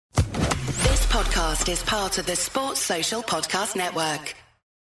podcast is part of the Sports Social Podcast Network.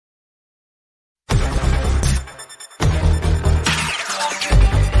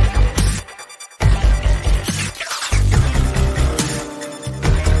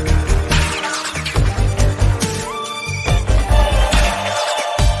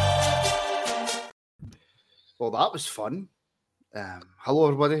 Well, that was fun. Hello,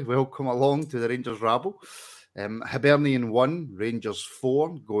 everybody. Welcome along to the Rangers Rabble. Hibernian 1, Rangers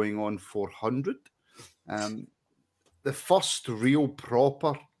 4, going on 400. The first real,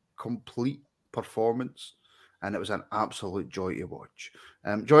 proper, complete performance, and it was an absolute joy to watch.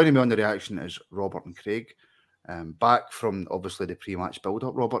 Joining me on the reaction is Robert and Craig. Back from, obviously, the pre-match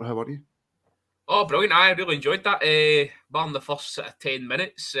build-up. Robert, how are you? Oh, brilliant. I really enjoyed that. Bar in the first 10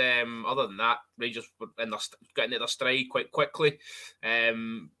 minutes. Other than that, Rangers were got into their stride quite quickly.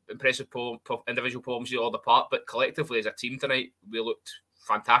 Impressive individual performances all the part, but collectively as a team tonight, we looked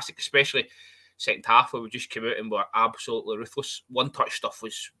fantastic, especially second half where we just came out and were absolutely ruthless. One-touch stuff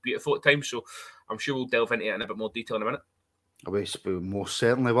was beautiful at times, so I'm sure we'll delve into it in a bit more detail in a minute. We most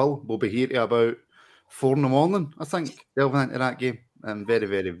certainly will. We'll be here to about 4 a.m, I think, delving into that game. I'm very,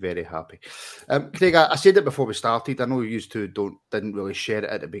 very, very happy. Craig, I said it before we started. I know you two didn't really share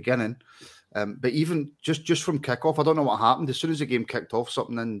it at the beginning, but even just from kickoff, I don't know what happened. As soon as the game kicked off,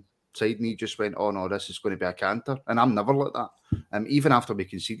 something inside me just went, "Oh no, this is going to be a canter," and I'm never like that. Even after we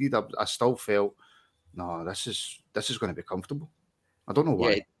conceded, I still felt, "No, this is going to be comfortable." I don't know why.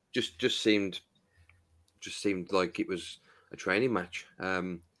 Yeah, it just seemed like it was a training match.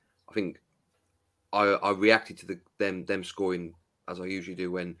 I think I reacted to them scoring as I usually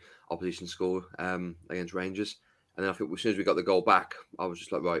do when opposition score against Rangers. And then I think as soon as we got the goal back, I was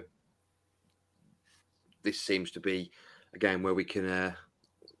just like, right, this seems to be a game where we can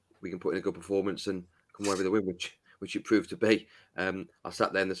put in a good performance and come away with a win, which it proved to be. I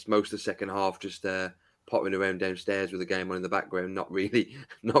sat there in most of the second half just pottering around downstairs with the game on in the background, not really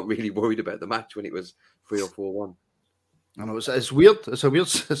worried about the match when it was 3 or 4-1. I know it's weird. It's a weird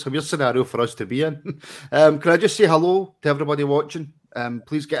scenario for us to be in. Can I just say hello to everybody watching?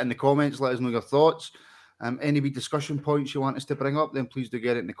 Please get in the comments. Let us know your thoughts. Any wee discussion points you want us to bring up, then please do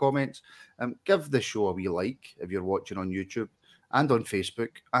get it in the comments. Give the show a wee like if you're watching on YouTube and on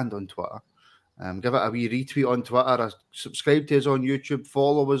Facebook and on Twitter. Give it a wee retweet on Twitter. Subscribe to us on YouTube.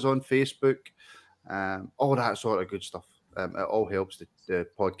 Follow us on Facebook. All that sort of good stuff. It all helps the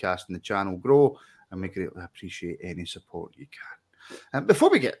podcast and the channel grow. And we greatly appreciate any support you can. Before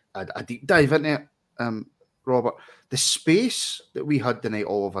we get a deep dive into it, Robert, the space that we had tonight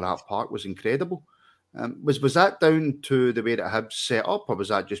all over that park was incredible. Was that down to the way that Hibs set up, or was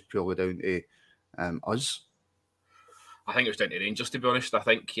that just purely down to us? I think it was down to Rangers, to be honest. I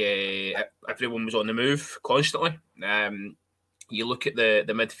think everyone was on the move constantly. You look at the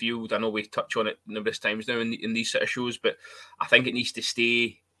midfield, I know we touch on it numerous times now in these sort of shows, but I think it needs to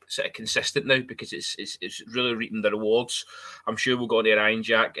stay sort of consistent now because it's really reaping the rewards. I'm sure we'll go into Ryan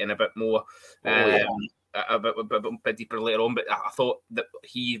Jack in a bit more, a bit deeper later on. But I thought that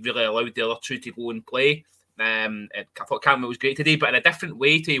he really allowed the other two to go and play. I thought Campbell was great today, but in a different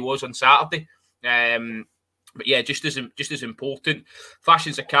way to he was on Saturday. But yeah, just as important.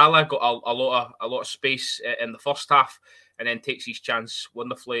 Fashion Sakala got a lot of space in the first half, and then takes his chance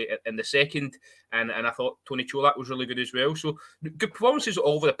wonderfully in the second. And I thought Tony Cholak was really good as well. So good performances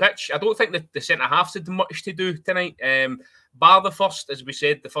all over the pitch. I don't think the centre-halves had much to do tonight. Bar the first, as we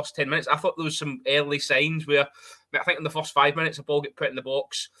said, the first 10 minutes, I thought there was some early signs where, I think in the first 5 minutes, a ball get put in the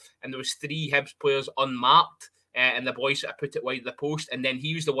box and there was 3 Hibs players unmarked. And the boys sort of put it wide of the post, and then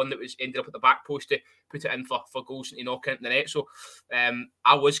he was the one that ended up at the back post to put it in for goals and to knock it into the net. So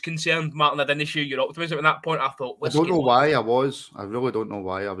I was concerned, Martin. I didn't share your optimism at that point. I thought, I don't know why I was. I really don't know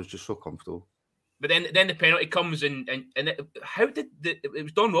why. I was just so comfortable. But then the penalty comes, and how did it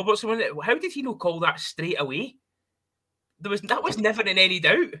was Don Robertson, wasn't it? How did he not call that straight away? That was never in any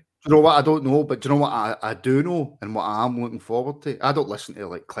doubt. Do you know what? I don't know, but do you know what I do know and what I am looking forward to? I don't listen to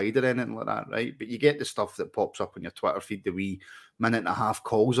like Clyde or anything like that, right? But you get the stuff that pops up on your Twitter feed, the wee minute and a half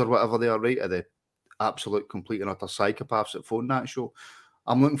calls or whatever they are, right? Of the absolute, complete and utter psychopaths that phone that show.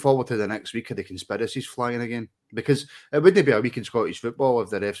 I'm looking forward to the next week of the conspiracies flying again, because it wouldn't be a week in Scottish football if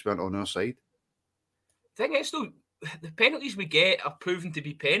the refs weren't on our side. The thing is, though, the penalties we get are proven to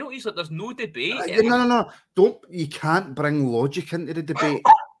be penalties. Like, there's no debate. No. You can't bring logic into the debate.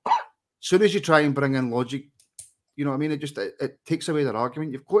 As soon as you try and bring in logic, you know what I mean? It takes away their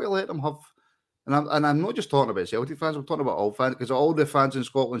argument. You've got to let them have. And I'm not just talking about Celtic fans. I'm talking about all fans, because all the fans in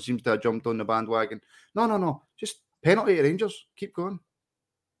Scotland seem to have jumped on the bandwagon. No. Just penalty at Rangers. Keep going.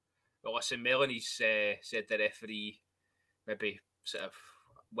 Well, listen, Melanie's said the referee maybe sort of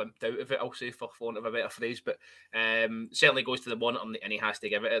wimped out of it, I'll say, for want of a better phrase, but certainly goes to the monitor and he has to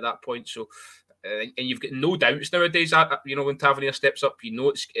give it at that point. So, and you've got no doubts nowadays. When Tavernier steps up,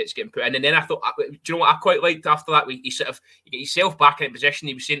 it's getting put in. And then I thought, do you know what I quite liked after that? He sort of you get yourself back in position.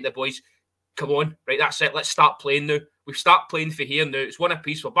 He was saying to the boys, "Come on, right, that's it. Let's start playing now. We start playing for here now. It's one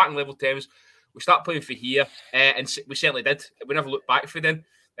apiece. We're back in level terms. We start playing for here, and we certainly did. We never looked back for then.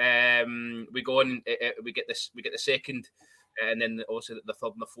 We go on. We get the second, and then also the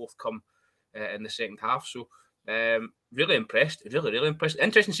third and the fourth come in the second half. So really impressed. Really impressed.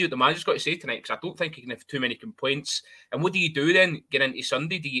 Interesting to see what the manager's got to say tonight, because I don't think he can have too many complaints. And what do you do then? Get into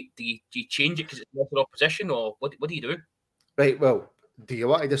Sunday? Do you change it because it's not for opposition, or what do you do? Right. Well, do you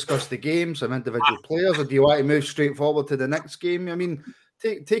want to discuss the game, some individual players, or do you want to move straight forward to the next game? I mean,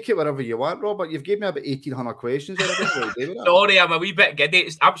 take it wherever you want, Robert. You've given me about 1,800 questions. Sorry, I'm a wee bit giddy.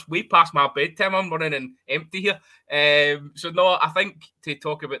 It's way past my bedtime. I'm running and empty here. So no, I think to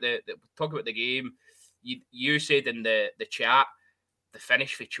talk about the game, you said in the chat the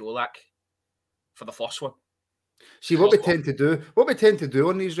finish for Cholak for the first one. See, what we tend to do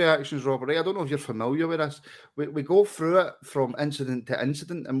on these reactions, Robert, right? I don't know if you're familiar with this. We go through it from incident to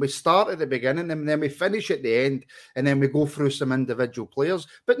incident, and we start at the beginning, and then we finish at the end, and then we go through some individual players.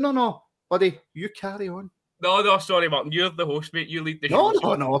 But no, buddy, you carry on. No, sorry, Martin. You're the host, mate. You lead the show.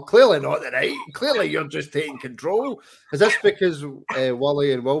 No, clearly not tonight. Clearly you're just taking control. Is this because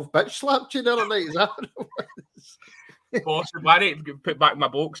Wally and Wolf bitch slapped you the other night? Is that what it was? Possibly. I need to put back my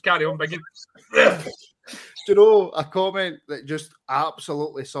box. Carry on, Biggie. Do you know a comment that just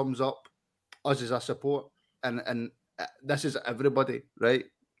absolutely sums up us as a support? And this is everybody, right?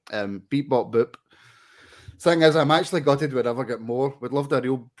 Beat bop boop. Thing is, I'm actually gutted we'd ever get more. We'd love a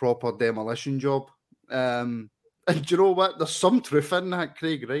real proper demolition job. And do you know what? There's some truth in that,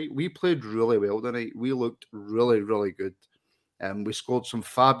 Craig, right? We played really well tonight. We looked really, really good. We scored some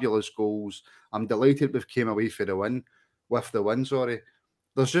fabulous goals. I'm delighted we came away with the win.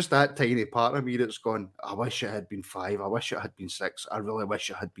 There's just that tiny part of me that's gone, I wish it had been 5. I wish it had been 6. I really wish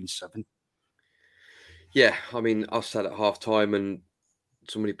it had been 7. Yeah, I mean, I said at half time and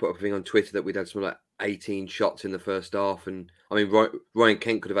somebody put a thing on Twitter that we'd had something like 18 shots in the first half. And I mean, Ryan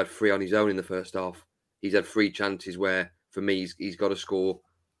Kent could have had 3 on his own in the first half. He's had 3 chances where, for me, he's got to score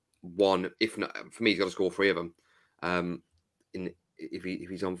 1. If not, for me, he's got to score 3 of them. If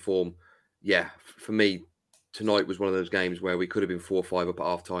he's on form, yeah, for me, tonight was one of those games where we could have been 4 or 5 up at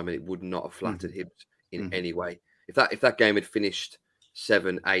half time, and it would not have flattered Hibs in any way. If that game had finished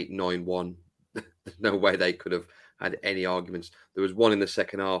 7, 8, 9-1, there's no way they could have had any arguments. There was one in the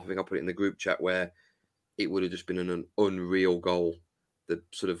second half, I think I put it in the group chat, where it would have just been an unreal goal. The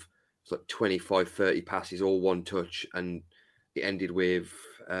sort of it's like 25, 30 passes, all one touch, and it ended with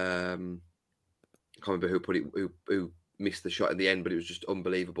I can't remember who missed the shot at the end, but it was just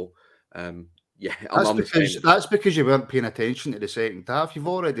unbelievable. Yeah, that's because you weren't paying attention to the second half. You've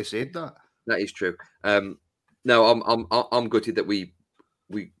already said that. That is true. No, I'm gutted that we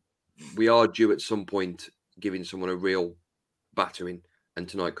are due at some point giving someone a real battering, and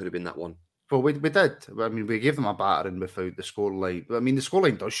tonight could have been that one. Well, we did. I mean, we gave them a battering without the scoreline. I mean, the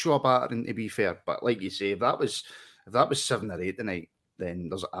scoreline does show a battering, to be fair. But like you say, if that was 7 or 8 tonight, then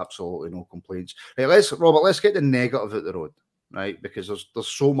there's absolutely no complaints. Right, let's get the negative out the road, right? Because there's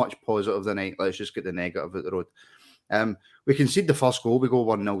so much positive tonight. Let's just get the negative out the road. We concede the first goal. We go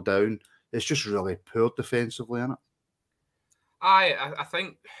 1-0 down. It's just really poor defensively, isn't it? I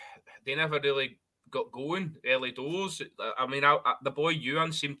think they never really got going early doors. I mean, the boy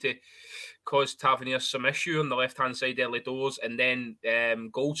Ewan seemed to cause Tavernier some issue on the left-hand side early doors, and then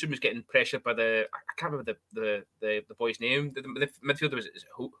Goldson was getting pressured by I can't remember the boy's name. The midfielder was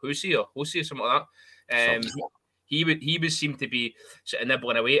Hosey or something like that. He was seemed to be sort of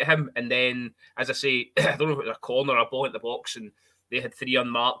nibbling away at him, and then, as I say, I don't know if it was a corner or a ball at the box, and they had 3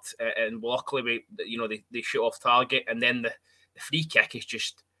 unmarked, and luckily they shoot off target, and then the free kick is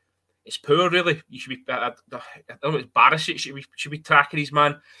just. It's poor, really. You should be. I don't know. It's Barisic should be tracking his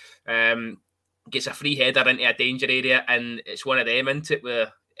man. Gets a free header into a danger area, and it's one of them, isn't it?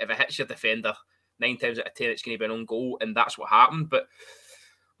 Where if it hits your defender, 9 times out of 10, it's going to be an own goal, and that's what happened. But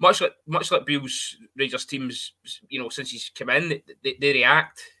much like Bill's Rangers teams, since he's come in, they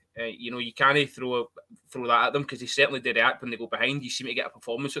react. You can't throw that at them, because they certainly do react when they go behind. You seem to get a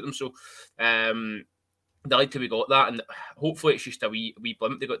performance at them, so. Delighted we got that, and hopefully it's just a wee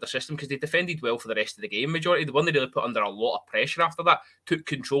blimp they got the system, because they defended well for the rest of the game. Majority, the one they really put under a lot of pressure after that, took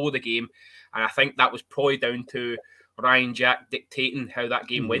control of the game, and I think that was probably down to Ryan Jack dictating how that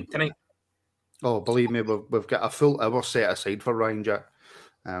game went tonight. Oh, believe me, we've got a full hour set aside for Ryan Jack.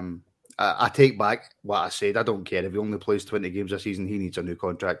 I take back what I said. I don't care if he only plays 20 games a season. He needs a new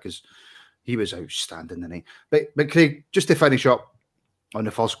contract because he was outstanding tonight. But Craig, just to finish up on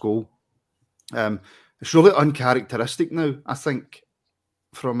the first goal, it's really uncharacteristic now, I think,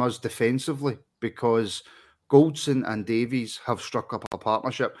 from us defensively, because Goldson and Davies have struck up a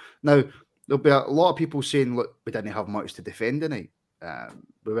partnership. Now, there'll be a lot of people saying, look, we didn't have much to defend tonight.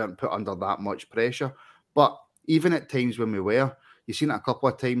 We weren't put under that much pressure. But even at times when we were, you've seen it a couple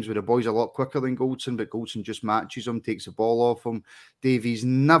of times where the boy's a lot quicker than Goldson, but Goldson just matches him, takes the ball off him. Davies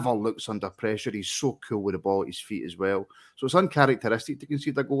never looks under pressure. He's so cool with the ball at his feet as well. So it's uncharacteristic to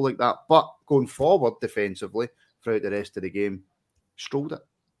concede a goal like that. But going forward defensively throughout the rest of the game, strolled it.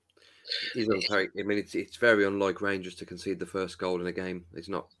 He's uncharacteristic. I mean, it's very unlike Rangers to concede the first goal in a game.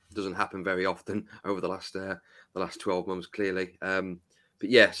 Doesn't happen very often over the last 12 months, clearly. But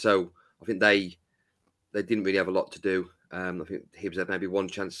yeah, so I think they didn't really have a lot to do. I think Hibs had maybe one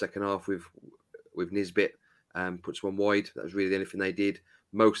chance second half with Nisbet, puts one wide. That was really the only thing they did.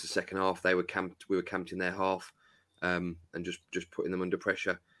 Most of the second half we were camped in their half, and just putting them under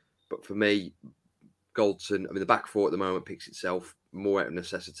pressure. But for me, Goldson, I mean, the back four at the moment picks itself more out of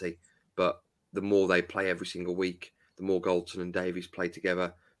necessity. But the more they play every single week, the more Goldson and Davies play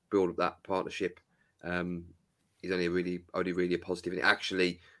together, build up that partnership. Is only really a positive. And it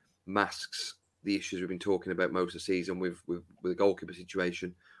actually masks the issues we've been talking about most of the season with the goalkeeper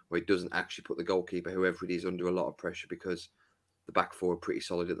situation, where it doesn't actually put the goalkeeper, whoever it is, under a lot of pressure, because the back four are pretty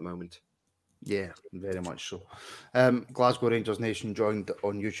solid at the moment. Yeah, very much so. Glasgow Rangers Nation joined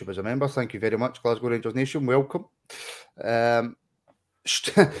on YouTube as a member. Thank you very much, Glasgow Rangers Nation. Welcome.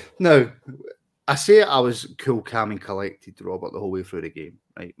 Now, I say I was cool, calm and collected, Robert, the whole way through the game.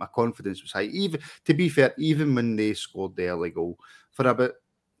 Right, my confidence was high. Even, to be fair, even when they scored the early goal, for about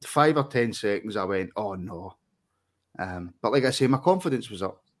 5 or 10 seconds, I went, oh no. But like I say, my confidence was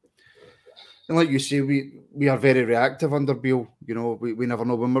up. And like you say, we are very reactive under Beale. You know, we never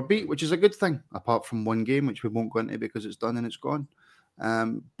know when we're beat, which is a good thing, apart from one game, which we won't go into because it's done and it's gone.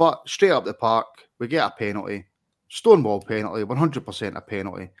 But straight up the park, we get a penalty. Stonewall penalty, 100% a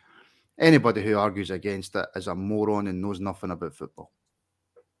penalty. Anybody who argues against it is a moron and knows nothing about football.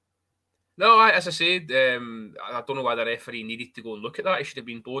 No, as I said, I don't know why the referee needed to go and look at that. He should have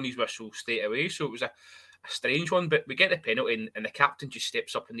been blowing his whistle straight away. So it was a strange one, but we get the penalty and the captain just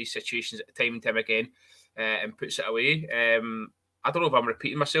steps up in these situations time and time again and puts it away. I don't know if I'm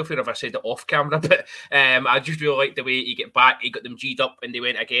repeating myself here, if I said it off camera, but I just really like the way he get back, he got them G'd up and they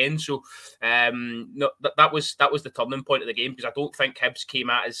went again. So no, that was the turning point of the game, because I don't think Hibs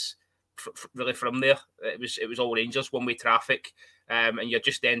came at us really from there. It was all Rangers, one-way traffic, and you're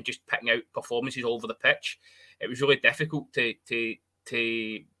just picking out performances all over the pitch. It was really difficult to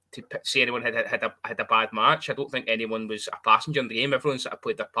say anyone had a bad match. I don't think anyone was a passenger in the game. Everyone sort of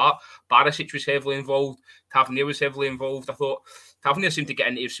played their part. Barisic was heavily involved. Tavernier was heavily involved. I thought Tavernier seemed to get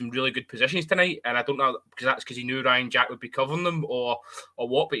into some really good positions tonight, and I don't know because he knew Ryan Jack would be covering them or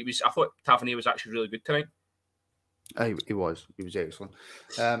what, but I thought Tavernier was actually really good tonight. He was excellent.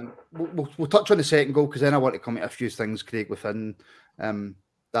 We'll touch on the second goal, because then I want to come at a few things, Craig, within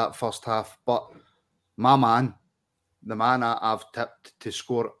that first half. But my man, the man I've tipped to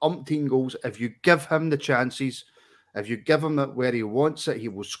score umpteen goals, if you give him the chances, if you give him it where he wants it, he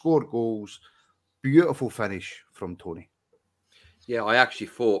will score goals. Beautiful finish from Tony. Yeah, I actually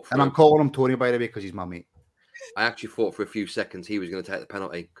thought... And I'm calling him Tony, by the way, because he's my mate. I actually thought for a few seconds he was going to take the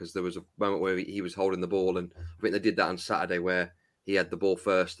penalty, because there was a moment where he was holding the ball, and I think they did that on Saturday where he had the ball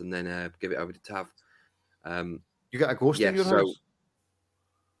first and then give it over to Tav. You got a ghost in your house?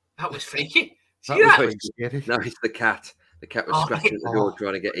 That was freaky. That was very scary. No, it's the cat. The cat was scratching at the door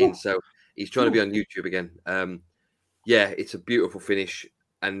trying to get in, so he's trying to be on YouTube again. Yeah, it's a beautiful finish,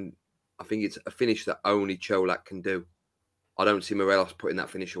 and I think it's a finish that only Cholak can do. I don't see Morelos putting that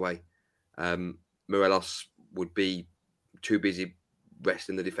finish away. Morelos would be too busy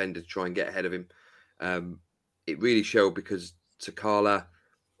resting the defender to try and get ahead of him. It really showed, because Sakala,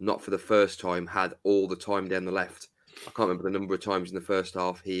 not for the first time, had all the time down the left. I can't remember the number of times in the first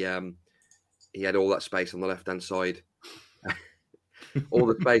half he had all that space on the left-hand side. All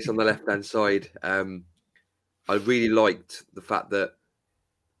the space on the left-hand side. I really liked the fact that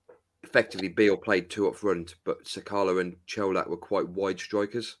effectively Beale played two up front, but Sakala and Cholak were quite wide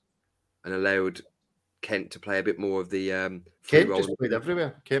strikers and allowed Kent to play a bit more of the Kent just played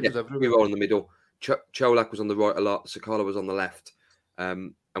everywhere. Kent was everywhere. Free role in the middle. Cholak was on the right a lot. Sakala was on the left,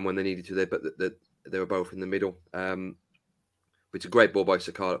 and when they needed to, they were both in the middle. It's a great ball by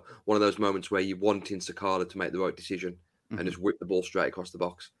Sakala. One of those moments where you want in Sakala to make the right decision and just whip the ball straight across the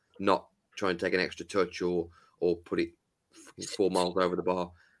box, not try and take an extra touch or put it 4 miles over the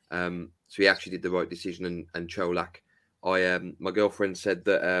bar. So he actually did the right decision. And Cholak, my girlfriend said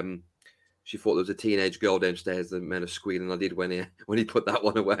that she thought there was a teenage girl downstairs that made her squeal, and I did when he put that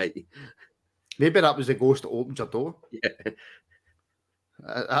one away. Maybe that was the ghost that opened your door. Yeah.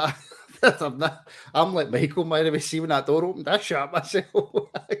 I'm like Michael, by the way, see when that door opened, I shot myself.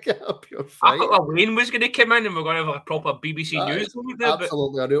 I get up your I fight. thought Wayne was going to come in and we're going to have a proper BBC News moment there.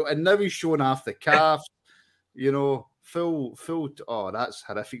 Absolutely unreal. And now he's showing off the calf, full. Oh, that's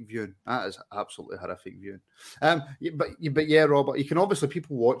horrific viewing. That is absolutely horrific viewing. But yeah, Robert, you can obviously,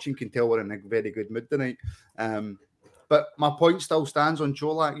 people watching can tell we're in a very good mood tonight. But my point still stands on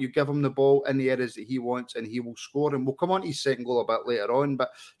Cholak. You give him the ball in the areas that he wants and he will score. And we'll come on to his second goal a bit later on.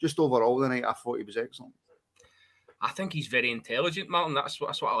 But just overall tonight, I thought he was excellent. I think he's very intelligent, Martin. That's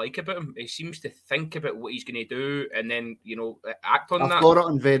what I like about him. He seems to think about what he's going to do and then, act on that. I've got it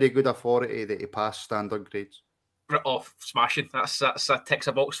on very good authority that he passed standard grades. Off smashing. That's that ticks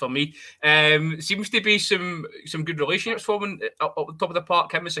a box for me. Seems to be some good relationships for him up the top of the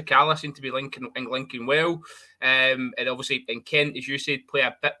park. Him and Sakala seem to be linking well. And obviously in Kent, as you said, play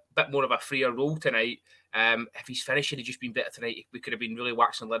a bit more of a freer role tonight. If his finishing had just been better tonight, we could have been really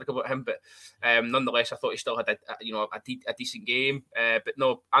waxing lyrical about him. But nonetheless, I thought he still had a decent game. But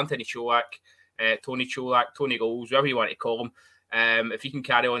no, Anthony Cholak, Tony Goals, whatever you want to call him. If he can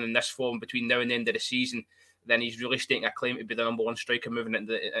carry on in this form between now and the end of the season, then he's really staking a claim to be the number one striker moving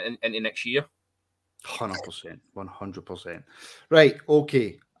into next year. 100%. Right,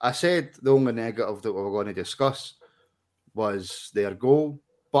 okay. I said the only negative that we were going to discuss was their goal.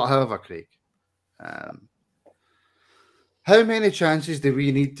 But however, Craig, how many chances do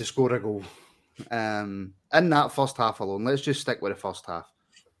we need to score a goal? In that first half alone, let's just stick with the first half.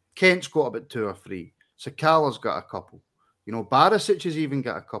 Kent's got about 2 or 3. Sakala's got a couple. Barisic has even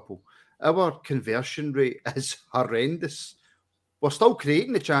got a couple. Our conversion rate is horrendous. We're still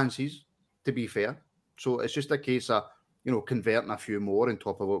creating the chances, to be fair. So it's just a case of, converting a few more on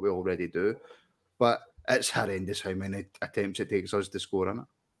top of what we already do. But it's horrendous how many attempts it takes us to score in it.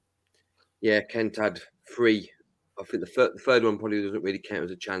 Yeah, Kent had 3. I think the third one probably doesn't really count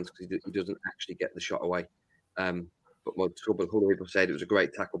as a chance because he doesn't actually get the shot away. But what a couple of people said, it was a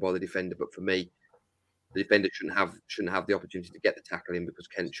great tackle by the defender. But for me, the defender shouldn't have the opportunity to get the tackle in because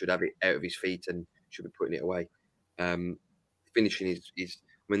Kent should have it out of his feet and should be putting it away. Finishing is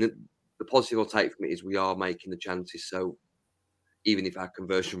the positive I'll take from it is we are making the chances. So even if our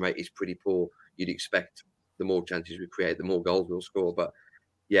conversion rate is pretty poor, you'd expect the more chances we create, the more goals we'll score. But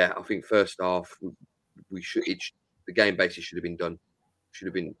yeah, I think first half the game basically should have been done. Should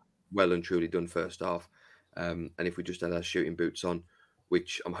have been well and truly done first half. And if we just had our shooting boots on,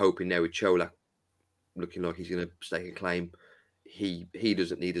 which I'm hoping now with Cholak looking like he's going to stake a claim, he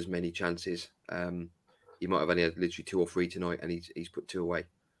doesn't need as many chances. He might have only had literally 2 or 3 tonight, and he's put 2 away.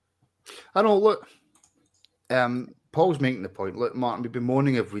 I know. Look, Paul's making the point. Look, Martin, we'd be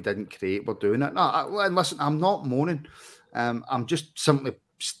moaning if we didn't create. We're doing it. And listen, I'm not moaning. I'm just simply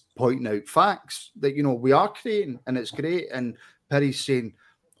pointing out facts that we are creating, and it's great. And Perry's saying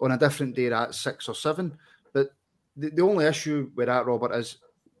on a different day that's 6 or 7. But the only issue with that, Robert, is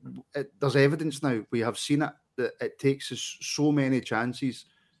there's evidence now. We have seen it that it takes us so many chances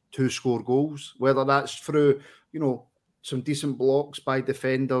to score goals, whether that's through some decent blocks by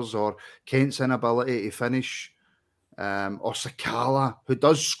defenders or Kent's inability to finish, or Sakala, who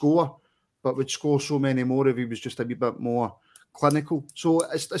does score but would score so many more if he was just a wee bit more clinical. So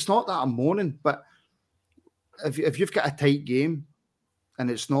it's not that I'm moaning, but if you've got a tight game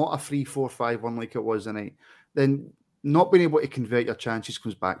and it's not a 3-4-5-1 like it was tonight, then not being able to convert your chances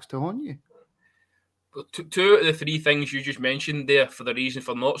comes back to haunt you. 2 of the 3 things you just mentioned there for the reason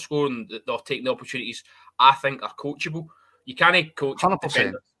for not scoring or taking the opportunities, I think are coachable. You can't coach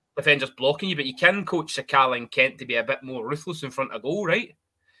defenders blocking you, but you can coach Sakala and Kent to be a bit more ruthless in front of goal, right?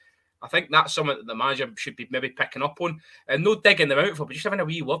 I think that's something that the manager should be maybe picking up on, and no digging them out for, but just having a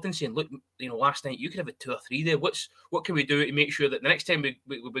wee word and saying, look, last night you could have had 2 or 3 there. What can we do to make sure that the next time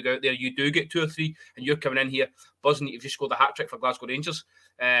we go out there, you do get 2 or 3, and you're coming in here buzzing that you've just scored a hat trick for Glasgow Rangers.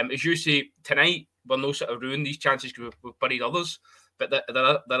 As you say, tonight we're no sort of ruining these chances because we've buried others. But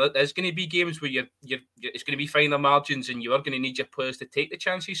there is going to be games where it's going to be finer margins, and you are going to need your players to take the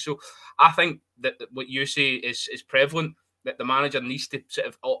chances. So I think that what you say is prevalent. That the manager needs to sort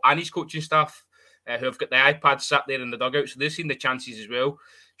of, and his coaching staff who have got the iPads sat there in the dugout, so they've seen the chances as well,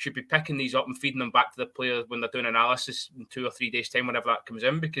 should be picking these up and feeding them back to the players when they're doing analysis in 2 or 3 days' time, whenever that comes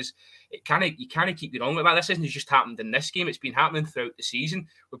in, because you can't keep going on like that. This isn't just happened in this game; it's been happening throughout the season.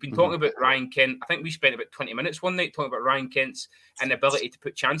 We've been talking about Ryan Kent. I think we spent about 20 minutes one night talking about Ryan Kent's inability to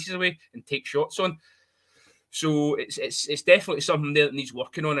put chances away and take shots on. So it's definitely something there that needs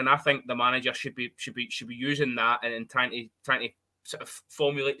working on, and I think the manager should be using that and trying to sort of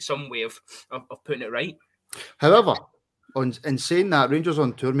formulate some way of putting it right. However, in saying that, Rangers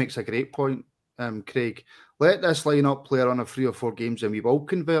on Tour makes a great point, Craig. Let this lineup play on a 3 or 4 games and we will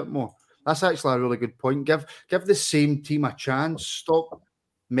convert more. That's actually a really good point. Give the same team a chance. Stop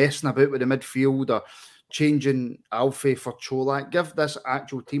messing about with the midfield or changing Alfie for Cholak. Give this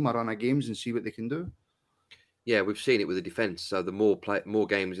actual team a run of games and see what they can do. Yeah, we've seen it with the defence. So the more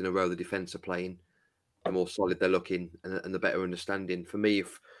games in a row the defence are playing, the more solid they're looking and the better understanding. For me,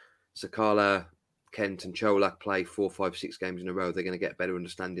 if Sakala, Kent and Cholak play 4, 5, 6 games in a row, they're going to get better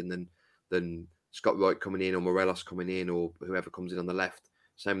understanding than Scott Wright coming in or Morelos coming in or whoever comes in on the left.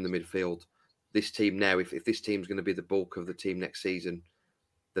 Same in the midfield. This team now, if this team's going to be the bulk of the team next season,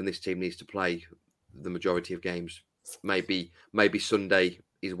 then this team needs to play the majority of games. Maybe Sunday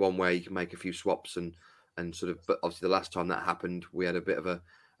is one where you can make a few swaps and sort of. But obviously, the last time that happened, we had a bit of a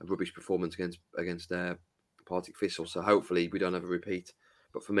rubbish performance against Partick Thistle. So hopefully, we don't have a repeat.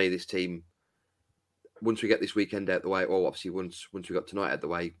 But for me, this team, once we get this weekend out the way, or obviously once we got tonight out the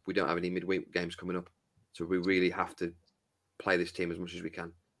way, we don't have any midweek games coming up. So we really have to play this team as much as we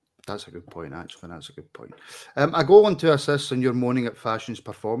can. That's a good point, actually. That's a good point. I go on to assists and you're moaning at Fashion's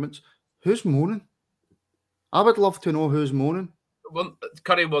performance. Who's moaning? I would love to know who's moaning. Well,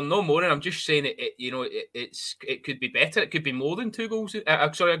 Curry, well, no moaning. I'm just saying it could be better. It could be more than 2 goals.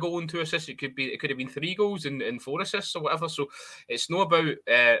 A goal and 2 assists. It could have been 3 goals and 4 assists or whatever. So it's not about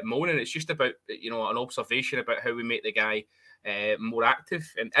moaning. It's just about an observation about how we make the guy more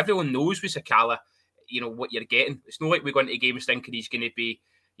active. And everyone knows with Sakala, what you're getting. It's not like we go into games thinking he's going to be,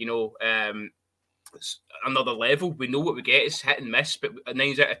 another level. We know what we get is hit and miss, but 9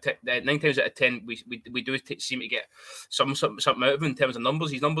 times out of 10 we do seem to get something out of him in terms of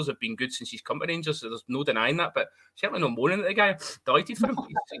numbers. His numbers have been good since he's come to Rangers, so there's no denying that. But certainly no moaning at the guy. Delighted for him.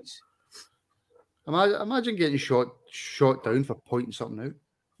 Imagine getting shot down for pointing something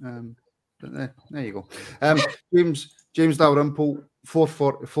out. There you go. James Dalrymple,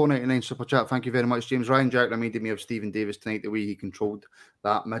 4.99 super chat. Thank you very much, James. Ryan Jack reminded me of Stephen Davis tonight, the way he controlled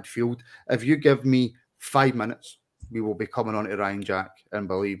that midfield. If you give me 5 minutes, we will be coming on to Ryan Jack, and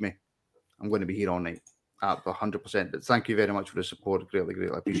believe me, I'm going to be here all night at 100%. But thank you very much for the support. Greatly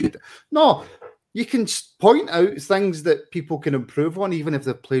appreciate it. No, you can point out things that people can improve on, even if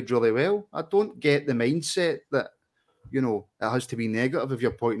they've played really well. I don't get the mindset that it has to be negative if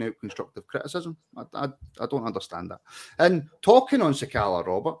you're pointing out constructive criticism. I don't understand that. And talking on Sakala,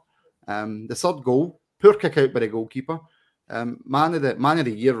 Robert, the third goal, poor kick out by the goalkeeper. Man of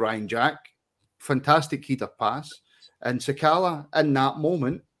the year, Ryan Jack, fantastic header pass. And Sakala, in that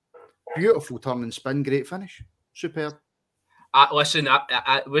moment, beautiful turn and spin, great finish. Superb. Listen,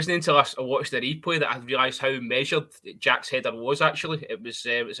 I wasn't until I watched the replay that I realised how measured Jack's header was, actually. It was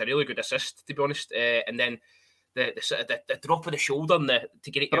a really good assist, to be honest. And then the drop of the shoulder and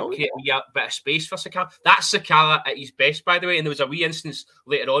to create a bit of space for Sakala. That's Sakala at his best, by the way. And there was a wee instance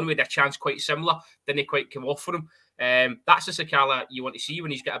later on where the chance quite similar, didn't quite come off for him. That's the Sakala you want to see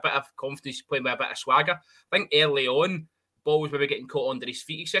when he's got a bit of confidence, playing with a bit of swagger. I think early on, ball was maybe getting caught under his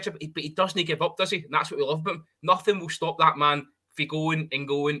feet, etc. But he doesn't give up, does he? And that's what we love about him. Nothing will stop that man for going and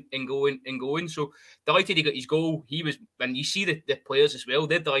going and going and going. So delighted he got his goal. He was, and you see the players as well.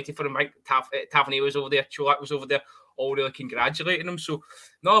 They're delighted for him. Right? Tavernier was over there. Cholak was over there. All really congratulating him. So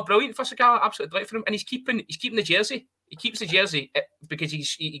no, brilliant for Sakala. Absolutely delighted for him. And he's keeping the jersey. He keeps the jersey because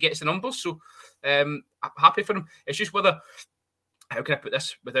he gets the numbers. So I'm happy for him. It's just whether, how can I put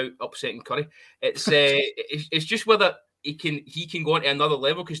this without upsetting Curry? It's just whether he can go on to another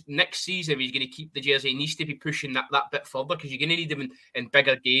level, because next season, if he's going to keep the jersey, he needs to be pushing that bit further, because you're going to need him in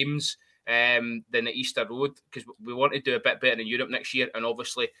bigger games than at Easter Road, because we want to do a bit better in Europe next year and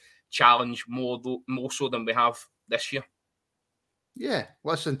obviously challenge more so than we have this year. Yeah,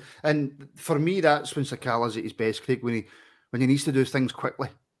 listen, and for me, that's when Sakala's at his best, Craig, when he needs to do things quickly.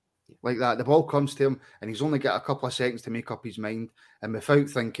 Like that, the ball comes to him and he's only got a couple of seconds to make up his mind, and without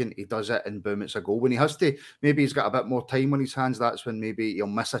thinking, he does it and boom, it's a goal. When he has to, maybe he's got a bit more time on his hands, that's when maybe he'll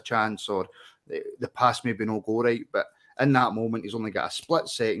miss a chance or the pass maybe no go right, but in that moment he's only got a split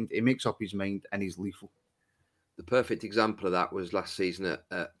second, he makes up his mind and he's lethal. The perfect example of that was last season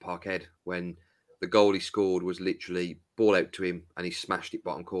at Parkhead, when the goal he scored was literally ball out to him and he smashed it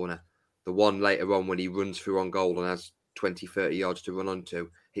bottom corner. The one later on when he runs through on goal and has 20, 30 yards to run onto,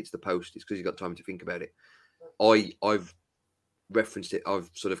 hits the post, it's because he's got time to think about it. I've referenced it, I've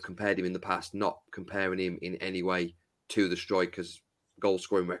sort of compared him in the past, not comparing him in any way to the striker's goal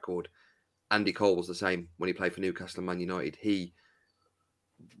scoring record. Andy Cole was the same when he played for Newcastle and Man United. He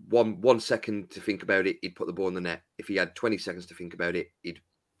one second to think about it, he'd put the ball in the net. If he had 20 seconds to think about it, he'd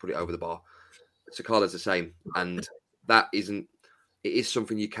put it over the bar. Sakala's the same, and that isn't. It is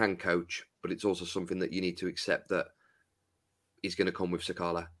something you can coach, but it's also something that you need to accept that is going to come with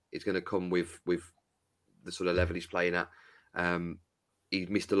Sakala. It's going to come with the sort of level he's playing at. He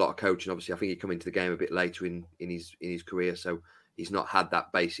missed a lot of coaching. Obviously, I think he come into the game a bit later in his career, so he's not had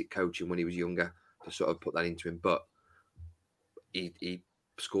that basic coaching when he was younger to sort of put that into him. But he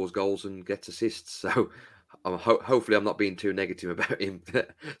scores goals and gets assists. So hopefully, I'm not being too negative about him.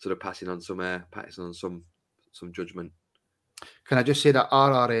 Sort of passing on some judgment. Can I just say that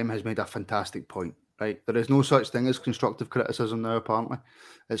RRM has made a fantastic point, right? There is no such thing as constructive criticism now, apparently.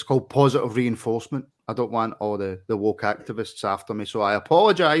 It's called positive reinforcement. I don't want all the woke activists after me, so I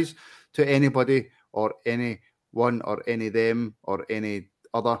apologise to anybody or anyone or any them or any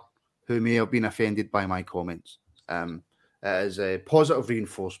other who may have been offended by my comments. It is a positive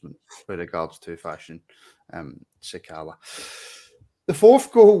reinforcement with regards to Fashion Sakala. The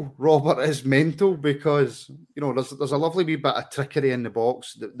fourth goal, Robert, is mental because, you know, there's a lovely wee bit of trickery in the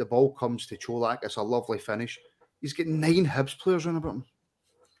box. The ball comes to Cholak. It's a lovely finish. He's got 9 Hibs players on about him.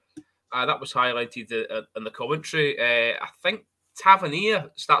 That was highlighted in the commentary. I think Tavernier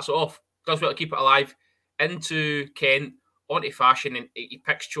starts it off, does well to keep it alive, into Kent, onto Fashion, and he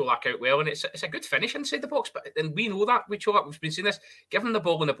picks Cholak out well. And it's a good finish inside the box. And we know that with Cholak, we've been seeing this. Give him the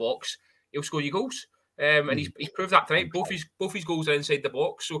ball in the box, he'll score you goals. And he's proved that tonight. Both his goals are inside the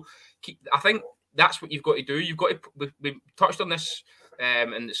box. So I think that's what you've got to do. You've got to. We touched on this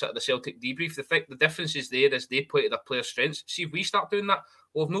in the Celtic debrief. The difference is there is they play to their players' strengths. See, if we start doing that,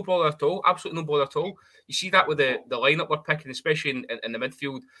 we'll have no bother at all. Absolutely no bother at all. You see that with the lineup we're picking, especially in the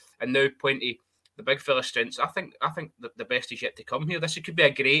midfield, and now pointing the big fella's strengths. I think the best is yet to come here. This could be a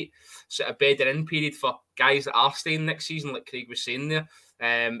great sort of bedding in period for guys that are staying next season, like Craig was saying there.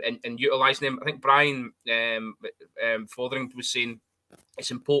 And utilising them. I think Brian Fothering was saying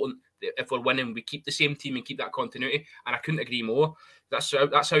it's important that if we're winning, we keep the same team and keep that continuity. And I couldn't agree more. That's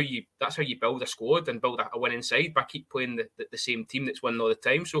how you build a squad and build a winning side by keep playing the same team that's winning all the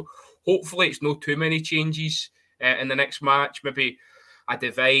time. So hopefully it's no too many changes in the next match. Maybe a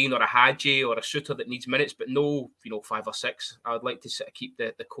Devine or a Hadji or a Suter that needs minutes, but no, 5 or 6. I would like to sort of keep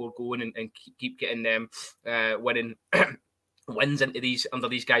the core going and keep getting them winning. Wins under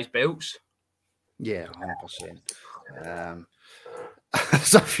these guys' belts. Yeah, 100%.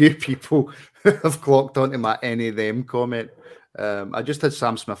 There's a few people who have clocked onto my any of them comment. I just had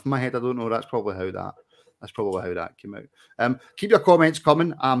Sam Smith in my head. I don't know. That's probably how that came out. Keep your comments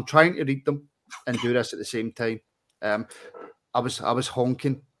coming. I'm trying to read them and do this at the same time. I was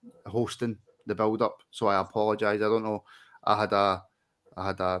honking, hosting the build up, so I apologise. I don't know. I had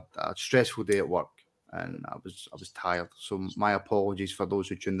a stressful day at work. And I was tired. So my apologies for those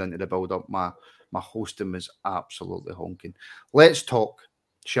who tuned into the build-up. My hosting was absolutely honking. Let's talk,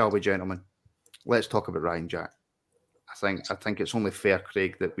 shall we, gentlemen? Let's talk about Ryan Jack. I think it's only fair,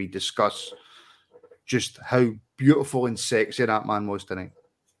 Craig, that we discuss just how beautiful and sexy that man was tonight.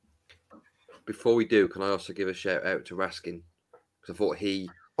 Before we do, can I also give a shout out to Raskin? Because I thought he...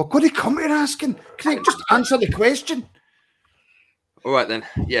 Well, could he come to Raskin? Craig, just answer the question. All right, then.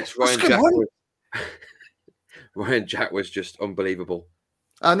 Yes, Ryan Jack was just unbelievable.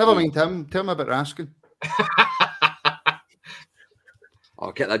 Never mind him. Tell me about Raskin.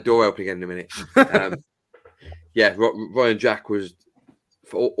 I'll get that door open again in a minute. Ryan Jack was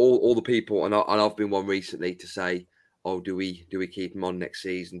for all the people, and I've been one recently to say, "Oh, do we keep him on next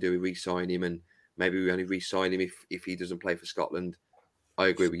season? Do we re-sign him? And maybe we only re-sign him if he doesn't play for Scotland." I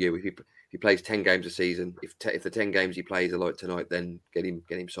agree with you. If he plays 10 games a season, if the 10 games he plays are like tonight, then get him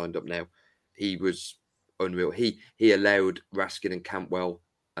signed up now. He was unreal. He allowed Raskin and Cantwell,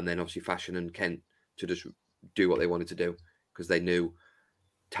 and then obviously Fashion and Kent to just do what they wanted to do because they knew.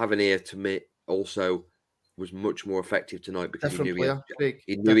 Tavernier to me also was much more effective tonight because he knew he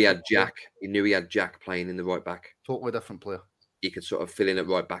had Jack. He knew he had Jack playing in the right back. Totally different player. He could sort of fill in at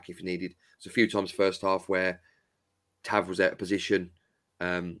right back if needed. There's a few times first half where Tav was out of position,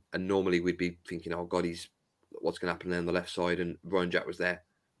 and normally we'd be thinking, "Oh God, what's going to happen there on the left side?" And Ryan Jack was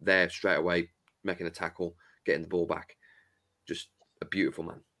there straight away, making a tackle, getting the ball back. Just a beautiful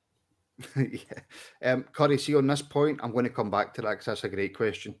man. Yeah. Curry, see on this point, I'm going to come back to that because that's a great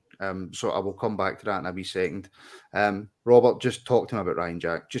question. So I will come back to that in a wee second. Robert, just talk to him about Ryan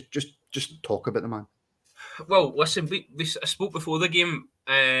Jack. Just talk about the man. Well, listen, we spoke before the game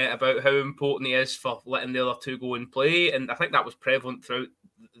about how important he is for letting the other two go and play, and I think that was prevalent throughout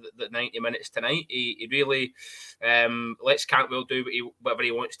the 90 minutes tonight. He really lets Cantwell do whatever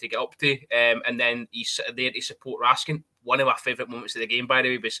he wants to get up to, and then he's there to support Raskin. one of my favourite moments of the game, by the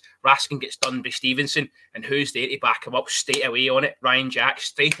way, was Raskin gets done by Stevenson, and who's there to back him up straight away on it? Ryan Jack,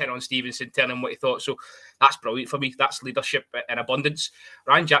 straight in on Stevenson, telling him what he thought. So that's brilliant for me. That's leadership in abundance.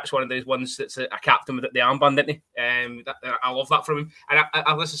 Ryan Jack's one of those ones that's a captain with the armband, isn't he? I love that from him. And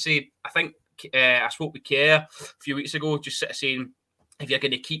I listen to say, I think I spoke with Kerr a few weeks ago, just sort of saying, if you're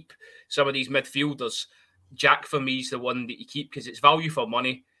going to keep some of these midfielders, Jack for me is the one that you keep because it's value for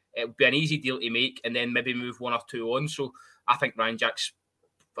money. It would be an easy deal to make and then maybe move one or two on. So I think Ryan Jack's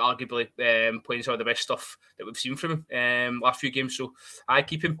arguably playing some of the best stuff that we've seen from him last few games. So I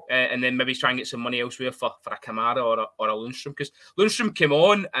keep him and then maybe try and get some money elsewhere for a Kamara or a Lundstrom, because Lundstrom came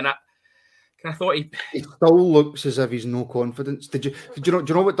on and I thought he still looks as if he's no confidence. Do you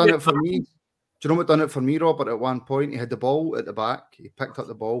know what done it for me? Do you know what done it for me, Robert? At one point, he had the ball at the back, he picked up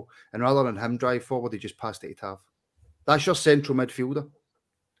the ball, and rather than him drive forward, he just passed it to Tav. That's your central midfielder.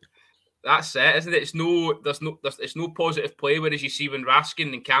 That's it, isn't it? It's no positive play. Whereas you see when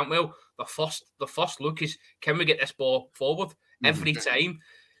Raskin and Cantwell, the first look is, can we get this ball forward every time?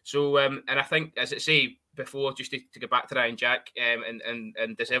 So and I think, as I say before, just to get back to Ryan Jack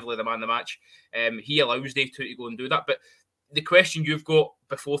and deservedly the man of the match, he allows Day 2 to go and do that. But the question you've got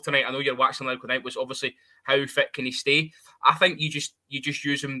before tonight, I know you're watching live tonight, was obviously how fit can he stay? I think you just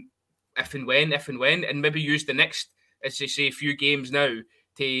use him if and when, and maybe use the next, as they say, a few games now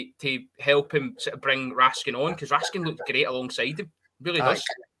to help him sort of bring Raskin on, because Raskin looked great alongside him. Really does.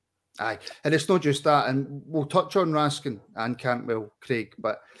 Aye. And it's not just that, and we'll touch on Raskin and Cantwell, Craig,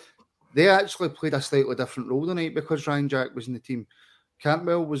 but they actually played a slightly different role tonight because Ryan Jack was in the team.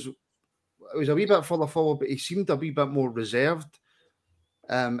 Cantwell was a wee bit further forward, but he seemed a wee bit more reserved.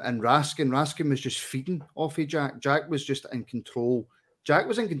 And Raskin was just feeding off of Jack. Jack was just in control. Jack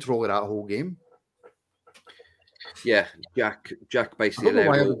was in control of that whole game. Yeah, Jack basically I don't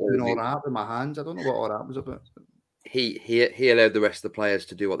know why I was doing all that with my hands. I don't know what all that was about. He allowed the rest of the players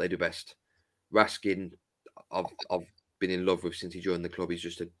to do what they do best. Raskin, I've been in love with since he joined the club. He's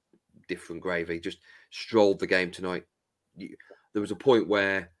just a different gravy. Just strolled the game tonight. There was a point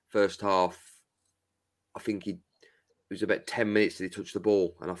where first half, I think it was about 10 minutes till he touched the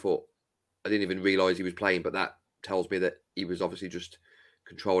ball, and I thought, I didn't even realise he was playing, but that tells me that he was obviously just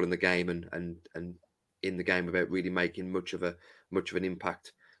controlling the game and in the game without really making much of an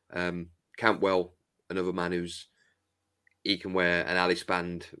impact. Cantwell, another man he can wear an Alice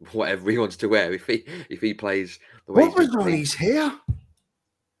band, whatever he wants to wear if he plays the way. What was on his hair?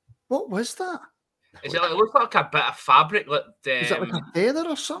 What was that? It looks like a bit of fabric. Is it like a feather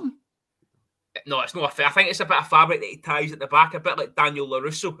or something? No, it's not a feather. I think it's a bit of fabric that he ties at the back, a bit like Daniel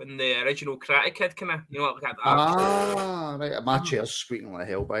LaRusso in the original Karate Kid, kind of, like that. Right. My chair's squeaking like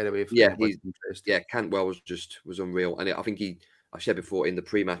hell, by the way. Cantwell was unreal, and I think I said before in the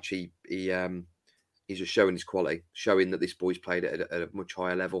pre-match, he's just showing his quality, showing that this boy's played at a much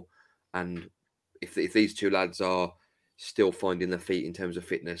higher level, and if these two lads are still finding their feet in terms of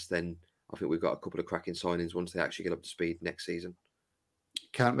fitness, then I think we've got a couple of cracking signings once they actually get up to speed next season.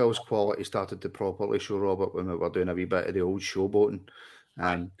 Cantwell's quality started to properly show, Robert, when we were doing a wee bit of the old showboating.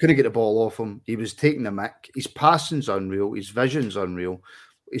 Couldn't get the ball off him. He was taking the mick. His passing's unreal. His vision's unreal.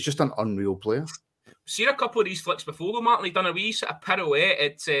 He's just an unreal player. Seen a couple of these flicks before, though, Martin. He done a wee sort of pirouette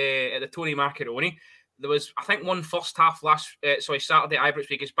at the Tony Macaroni. There was, I think, one first half Saturday at Ibrox, where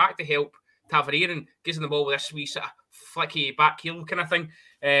he gets back to help Tavernier and gives him the ball with this wee sort of flicky back heel kind of thing.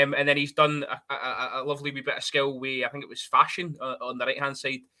 And then he's done a lovely wee bit of skill with, I think it was Fashion on the right-hand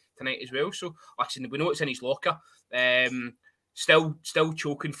side tonight as well. So, like I said, we know it's in his locker. Still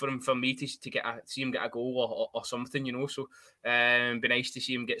choking for me to see him get a goal or something, So, be nice to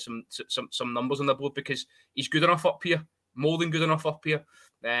see him get some numbers on the board, because he's good enough up here, more than good enough up here,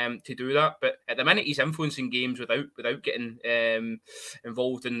 to do that. But at the minute, he's influencing games without getting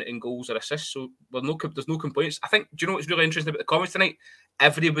involved in goals or assists. So there's no complaints. I think, do you know what's really interesting about the comments tonight?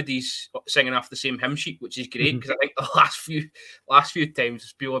 Everybody's singing off the same hymn sheet, which is great, because I think the last few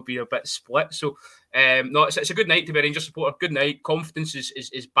times people have been a bit split. So no, it's a good night to be a Rangers supporter. Good night. Confidence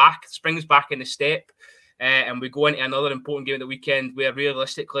is back. Spring's back in the step. And we go into another important game at the weekend where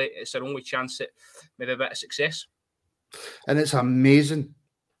realistically it's our only chance at maybe a bit of success. And it's amazing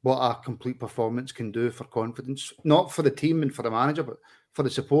what a complete performance can do for confidence, not for the team and for the manager, but for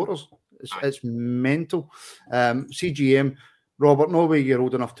the supporters. It's mental. CGM, Robert, no way you're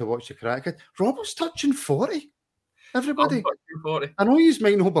old enough to watch the Karate Kid. Robert's touching 40. Everybody. I'm touching 40. I know you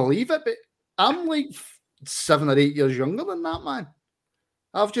might not believe it, but I'm like 7 or 8 years younger than that, man.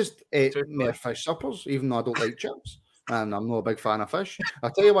 I've just ate mere fish suppers, even though I don't like chips. And I'm not a big fan of fish.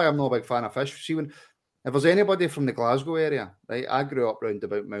 I'll tell you why I'm not a big fan of fish. See, if there's anybody from the Glasgow area, right? I grew up round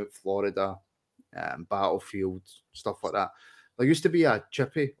about Mount Florida, Battlefield, stuff like that. There used to be a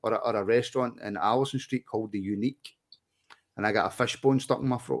chippy or a restaurant in Allison Street called The Unique, and I got a fish bone stuck in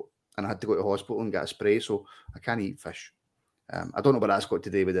my throat, and I had to go to hospital and get a spray, so I can't eat fish. I don't know what that's got to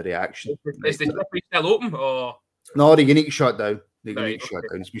do with the reaction. Is the chippy still open, or no? The Unique shut down. The Right, Unique shut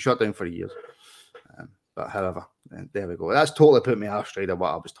down. It's been shut down for years. But however, there we go. That's totally put me off straight of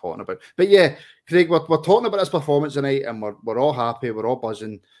what I was talking about. But yeah, Craig, we're talking about this performance tonight, and we're all happy, we're all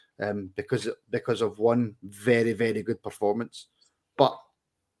buzzing, because of one very, very good performance. But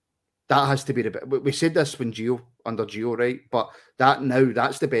that has to be the bit. We said this when under Gio, right? But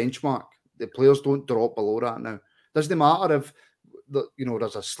that's the benchmark. The players don't drop below that now. Doesn't matter if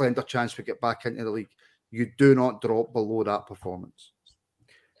there's a slender chance we get back into the league. You do not drop below that performance.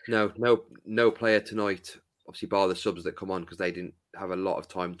 No player tonight, obviously bar the subs that come on because they didn't have a lot of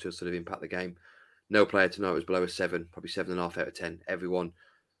time to sort of impact the game. No player tonight was below a 7, probably 7.5 out of 10. Everyone,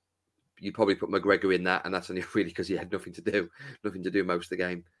 you probably put McGregor in that, and that's only really because he had nothing to do most of the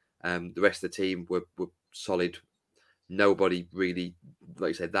game. The rest of the team were solid. Nobody really, like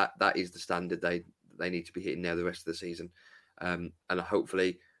you said, that is the standard they need to be hitting now the rest of the season. And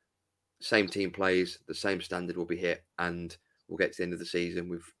hopefully, same team plays, the same standard will be hit, and we'll get to the end of the season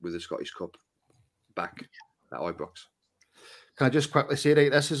with the Scottish Cup back at Ibrox. Can I just quickly say,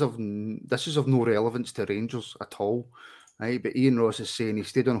 right, this is of no relevance to Rangers at all, right? But Ian Ross is saying he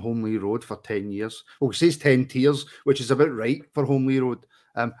stayed on Homely Road for 10 years. Well, he says 10 tiers, which is about right for Homely Road.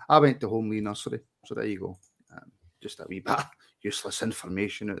 I went to Homely Nursery, so there you go. Just a wee bit of useless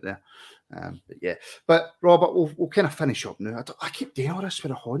information out there. But yeah. But Robert, we'll kind of finish up now. I keep doing all this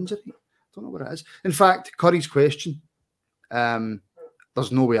with a Honza. I don't know what it is. In fact, Curry's question.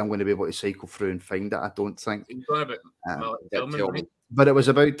 There's no way I'm going to be able to cycle through and find it. I don't think. Tillman, right? But it was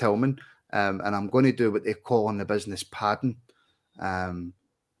about Tillman, and I'm going to do what they call on the business padding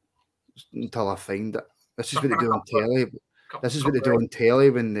until I find it. This is what they do on telly. This is what they do on telly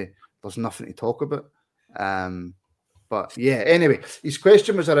when there's nothing to talk about. But yeah, anyway, his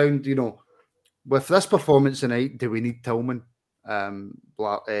question was around, with this performance tonight, do we need Tillman?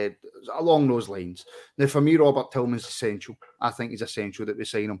 Along those lines. Now, for me, Robert Tillman's essential. I think he's essential that we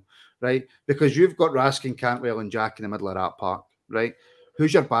sign him, right? Because you've got Raskin, Cantwell, and Jack in the middle of that park, right?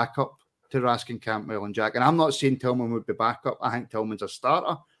 Who's your backup to Raskin, Cantwell, and Jack? And I'm not saying Tillman would be backup. I think Tillman's a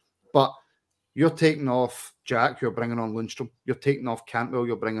starter, but you're taking off Jack, you're bringing on Lundstrom. You're taking off Cantwell,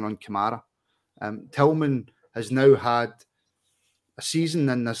 you're bringing on Kamara. Tillman has now had a season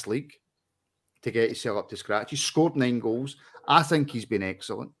in this league to get himself up to scratch. He's scored 9 goals. I think he's been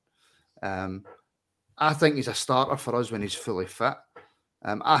excellent. I think he's a starter for us when he's fully fit.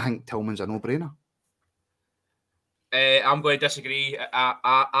 I think Tillman's a no-brainer. I'm going to disagree.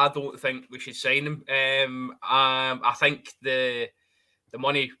 I don't think we should sign him. I think the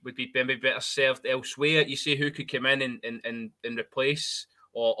money would be maybe better served elsewhere. You see who could come in and replace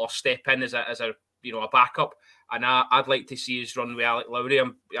or step in as a backup. And I'd like to see us run with Alec Lowry.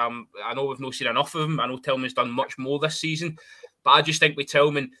 I know we've not seen enough of him. I know Tillman's done much more this season, but I just think with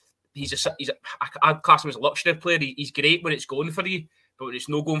Tillman, I'd class him as a luxury player. He's great when it's going for you, but when it's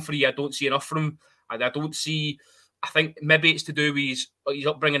not going for you, I don't see enough from him. And I think maybe it's to do with his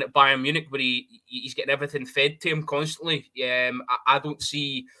upbringing at Bayern Munich, where he's getting everything fed to him constantly. I don't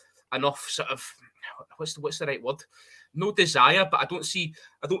see enough sort of what's the right word? No desire, but I don't see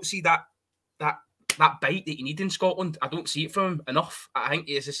that bite that you need in Scotland. I don't see it from him enough. I think,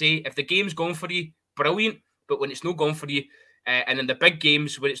 as I say, if the game's going for you, brilliant. But when it's not going for you, and in the big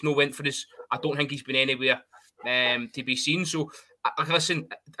games when it's no went for us, I don't think he's been anywhere to be seen. So, listen,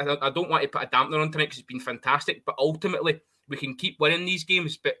 I don't want to put a dampener on tonight because it's been fantastic. But ultimately, we can keep winning these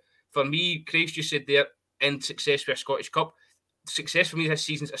games. But for me, Craig's just said there, end success with a Scottish Cup. Success for me this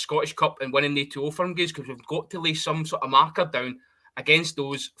season's a Scottish Cup and winning the 2 Old Firm games, because we've got to lay some sort of marker down against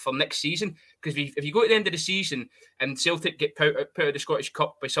those for next season. Because if you go to the end of the season and Celtic get put out of the Scottish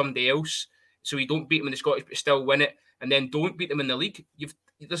Cup by somebody else, so you don't beat them in the Scottish but still win it, and then don't beat them in the league,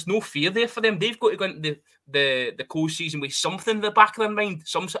 there's no fear there for them. They've got to go into the close season with something in the back of their mind,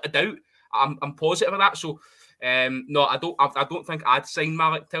 some sort of doubt. I'm positive of that. So no, I don't think I'd sign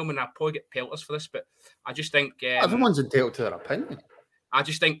Malik Tillman. I'd probably get pelters for this, but I just think everyone's entitled to their opinion. I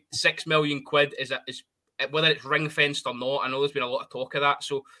just think £6 million is whether it's ring fenced or not. I know there's been a lot of talk of that.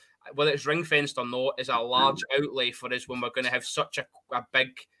 So whether it's ring fenced or not is a large outlay for us when we're going to have such a big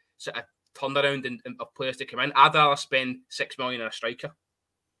sort of turnaround of players to come in. I'd rather spend £6 million on a striker.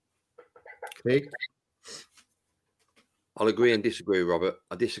 Craig? I'll agree and disagree, Robert.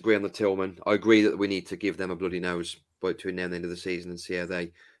 I disagree on the Tillman. I agree that we need to give them a bloody nose between now and the end of the season and see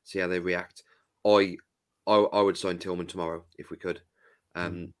how they react. I would sign Tillman tomorrow if we could.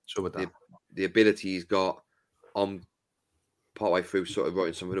 So would that. the ability he's got. I'm partway through sort of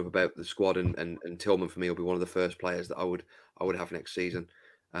writing something up about the squad, and Tillman for me will be one of the first players that I would have next season.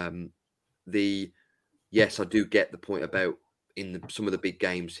 Yes, I do get the point about some of the big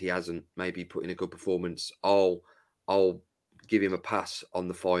games he hasn't maybe put in a good performance. I'll give him a pass on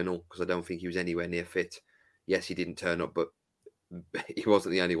the final because I don't think he was anywhere near fit. Yes, he didn't turn up, but he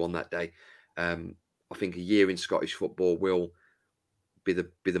wasn't the only one that day. I think a year in Scottish football will be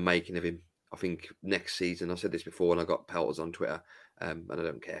the making of him. I think next season, I said this before and I got pelters on Twitter, and I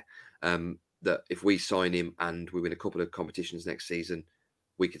don't care, that if we sign him and we win a couple of competitions next season,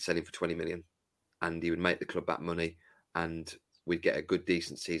 we could sell him for 20 million and he would make the club back money and we'd get a good,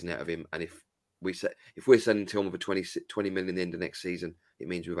 decent season out of him. And if we're sending Tillman for 20 million at the end of next season, it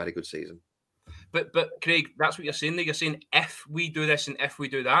means we've had a good season. But Craig, that's what you're saying there. You're saying if we do this and if we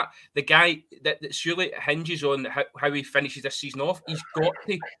do that, the guy that surely hinges on how he finishes this season off. He's got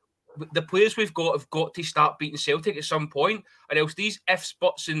to. The players we've got have got to start beating Celtic at some point, or else these F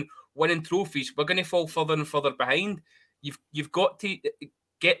spots and winning trophies, we're going to fall further and further behind. You've got to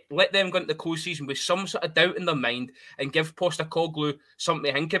let them go into the close season with some sort of doubt in their mind and give Postecoglou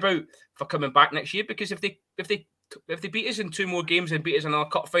something to think about for coming back next year. Because if they beat us in 2 more games and beat us in our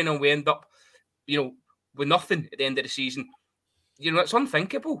cup final, and we end up, with nothing at the end of the season, it's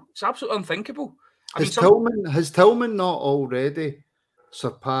unthinkable. It's absolutely unthinkable. Has Tillman not already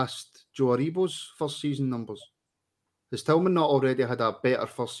surpassed Joe Aribo's first season numbers? Has Tillman not already had a better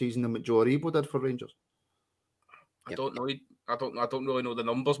first season than what Joe Aribo did for Rangers? I don't know. I don't really know the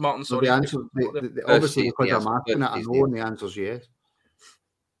numbers, Martin. Sorry. So the answer, obviously, because I'm asking it, I know, and the answer's yes.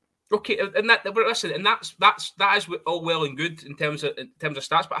 Okay, and that is all well and good in terms of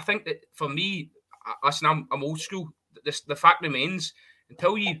stats, but I think that for me, listen, I'm old school. The fact remains,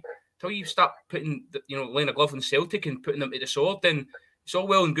 until you start putting laying a glove on Celtic and putting them to the sword, then it's all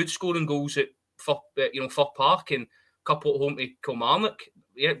well and good scoring goals at Fir Park and a couple at home to Kilmarnock.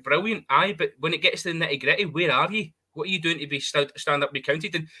 Yeah, brilliant. Aye, but when it gets to the nitty gritty, where are you? What are you doing to be stand up and be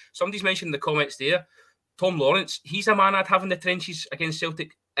counted? And somebody's mentioned in the comments there, Tom Lawrence, he's a man I'd have in the trenches against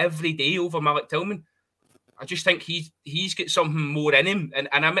Celtic every day over Malik Tillman. I just think he's got something more in him, and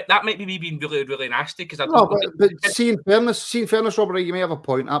that might be me being really, really nasty because I don't. No, but see, in fairness, Robert, you may have a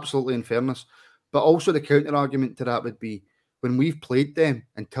point. Absolutely, in fairness, but also the counter argument to that would be when we've played them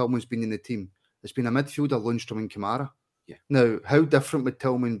and Tillman's been in the team, it's been a midfielder, Lundstrom and Kamara. Yeah. Now, how different would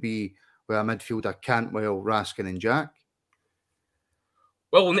Tillman be with a midfielder, Cantwell, Raskin, and Jack?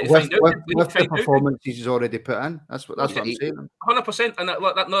 Well, we'll need to find out. With the performances he's already put in, that's what I'm saying. 100%, and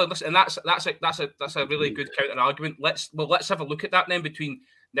that's a really good counter argument. Let's have a look at that then between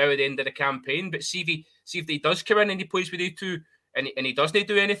now and the end of the campaign. But see if he does come in and he plays with you two, and he doesn't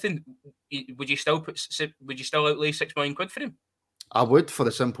do anything. Would you still outlay £6 million for him? I would, for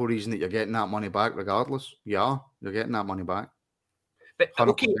the simple reason that you're getting that money back regardless. Yeah, you're getting that money back. But 100%.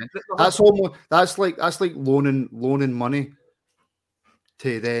 Okay, that's like loaning money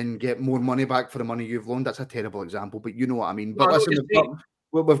to then get more money back for the money you've loaned. That's a terrible example, but you know what I mean. But listen,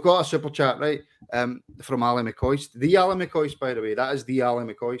 we've got a super chat, right? From Ali McCoist. The Ali McCoist, by the way. That is the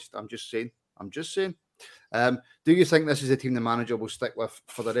Ali McCoist. I'm just saying. Do you think this is a team the manager will stick with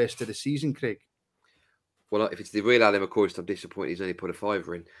for the rest of the season, Craig? Well, if it's the real Ali McCoist, I'm disappointed he's only put a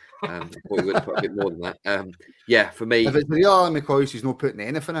 £5 in. I thought he would have put a bit more than that. Yeah, for me... If it's the real Ali McCoist, he's not putting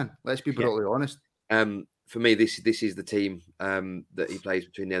anything in. Let's be brutally honest. For me, this is the team that he plays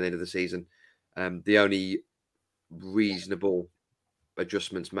between now and the end of the season. The only reasonable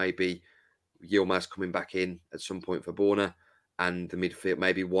adjustments may be Yilmaz coming back in at some point for Borna and the midfield,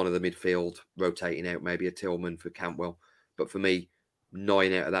 maybe one of the midfield rotating out, maybe a Tillman for Cantwell. But for me,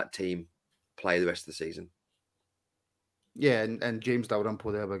 9 out of that team play the rest of the season. Yeah, and James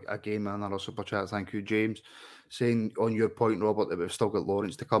Dalrymple there again, man, another super chat. Thank you, James. Saying on your point, Robert, that we've still got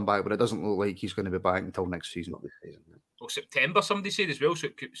Lawrence to come back, but it doesn't look like he's going to be back until next season. Not this season. Well, September, somebody said as well, so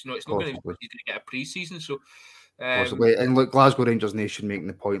it's not going to get a pre-season. So possibly. And look, Glasgow Rangers Nation making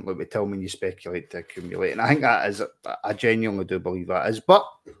the point, look, we tell me you speculate to accumulate, and I think that is, I genuinely do believe that is. But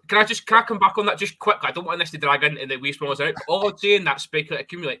can I come back on that just quick? I don't want this to drag into the waste one out. But all I'm saying that speculate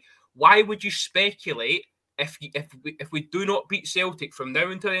accumulate. Why would you speculate? If we do not beat Celtic from now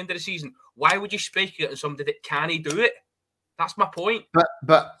until the end of the season, why would you speculate on somebody that can't do it? That's my point.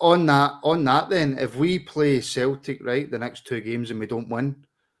 But on that then, if we play Celtic, right, the next 2 games and we don't win,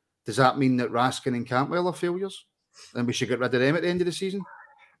 does that mean that Raskin and Cantwell are failures? And we should get rid of them at the end of the season?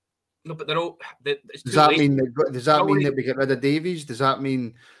 No, but they're all... Does that mean that we get rid of Davies? Does that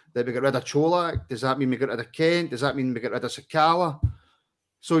mean that we get rid of Cholak? Does that mean we get rid of Kent? Does that mean we get rid of Sakala?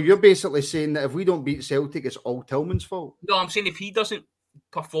 So you're basically saying that if we don't beat Celtic, it's all Tillman's fault? No, I'm saying if he doesn't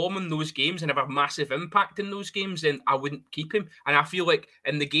perform in those games and have a massive impact in those games, then I wouldn't keep him. And I feel like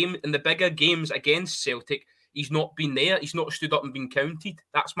in the bigger games against Celtic, he's not been there. He's not stood up and been counted.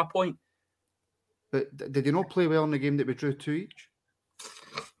 That's my point. But did he not play well in the game that we drew 2 each?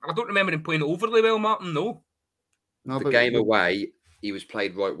 I don't remember him playing overly well, Martin. No. The game away, he was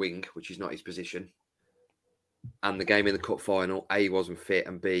played right wing, which is not his position. And the game in the cup final, A, he wasn't fit,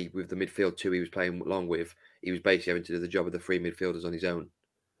 and B, with the midfield 2 he was playing along with, he was basically having to do the job of the 3 midfielders on his own.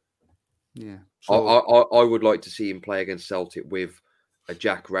 Yeah. So I would like to see him play against Celtic with a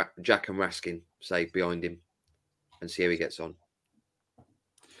Jack and Raskin, say, behind him, and see how he gets on.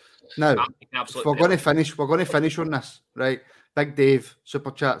 Now, we're going to finish on this, right? Big Dave,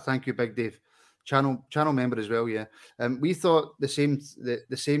 super chat. Thank you, Big Dave. Channel member as well, yeah. We thought the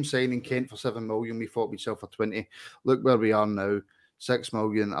same signing Kent for 7 million. We thought we'd sell for 20. Look where we are now. 6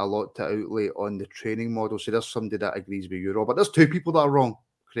 million, a lot to outlay on the training model. So there's somebody that agrees with you, Robert. There's 2 people that are wrong,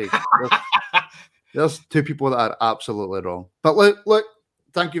 Craig. There's 2 people that are absolutely wrong. But look.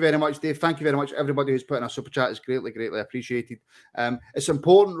 Thank you very much, Dave. Thank you very much, everybody who's put in a super chat. It's greatly appreciated. It's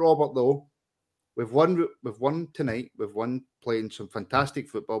important, Robert, though. We've won tonight. We've won playing some fantastic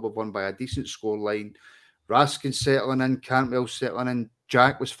football. We've won by a decent scoreline. Raskin settling in, Cantwell settling in.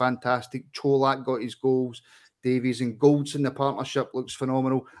 Jack was fantastic. Cholak got his goals. Davies and Goldson, the partnership looks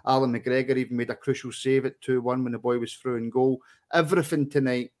phenomenal. Alan McGregor even made a crucial save at 2-1 when the boy was through in goal. Everything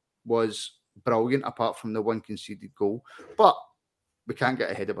tonight was brilliant, apart from the one conceded goal. But we can't get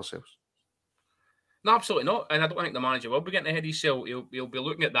ahead of ourselves. No, absolutely not. And I don't think the manager will be getting ahead of himself. He'll be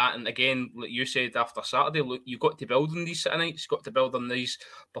looking at that. And again, like you said after Saturday, look, you've got to build on these City nights, got to build on these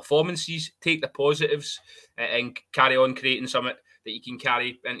performances, take the positives and carry on creating something that you can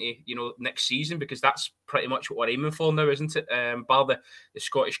carry into, next season, because that's pretty much what we're aiming for now, isn't it? Bar the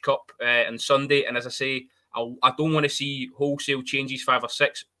Scottish Cup on Sunday. And as I say, I don't want to see wholesale changes, 5 or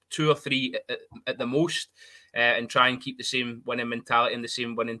 6, 2 or 3 at the most. And try and keep the same winning mentality and the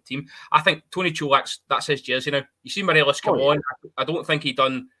same winning team. I think Tony Cholak's, that's his jersey now. You see Morelos come on. I don't think he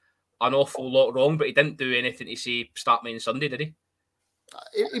done an awful lot wrong, but he didn't do anything to say start me on Sunday, did he?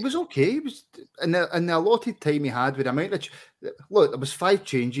 It was okay. It was in the allotted time he had with look, there was 5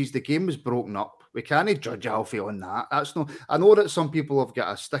 changes. The game was broken up. We can't judge Alfie on that. That's no. I know that some people have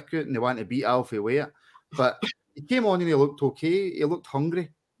got a stick out and they want to beat Alfie with it, but he came on and he looked okay. He looked hungry.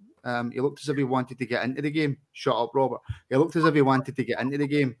 He looked as if he wanted to get into the game. Shut up, Robert. He looked as if he wanted to get into the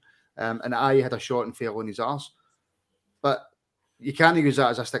game. And I had a shot and fell on his arse. But you can't use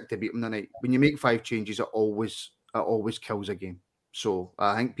that as a stick to beat him tonight. When you make 5 changes, it always kills a game. So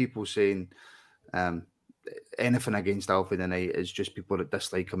I think people saying anything against Alfie tonight is just people that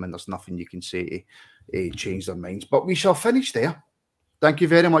dislike him, and there's nothing you can say to change their minds. But we shall finish there. Thank you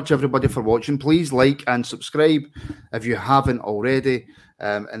very much, everybody, for watching. Please like and subscribe if you haven't already.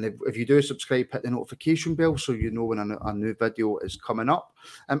 And if you do subscribe, hit the notification bell so you know when a new video is coming up.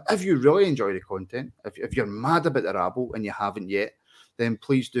 If you really enjoy the content, if you're mad about the rabble and you haven't yet, then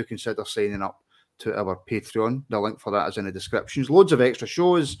please do consider signing up to our Patreon. The link for that is in the descriptions. Loads of extra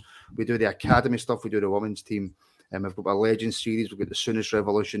shows. We do the academy stuff. We do the women's team. We've got a Legends series. We've got the Soonest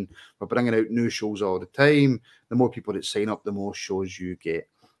Revolution. We're bringing out new shows all the time. The more people that sign up, the more shows you get.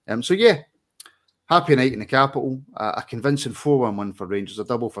 So, yeah, happy night in the capital. A convincing 4-1 win for Rangers. A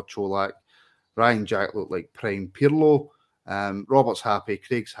double for Cholak. Ryan Jack looked like prime Pirlo. Robert's happy.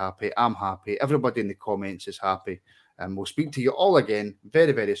 Craig's happy. I'm happy. Everybody in the comments is happy. And we'll speak to you all again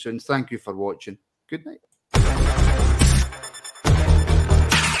very, very soon. Thank you for watching. Good night.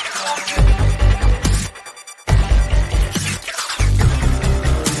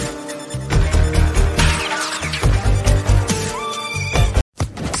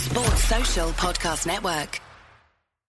 Social Podcast Network.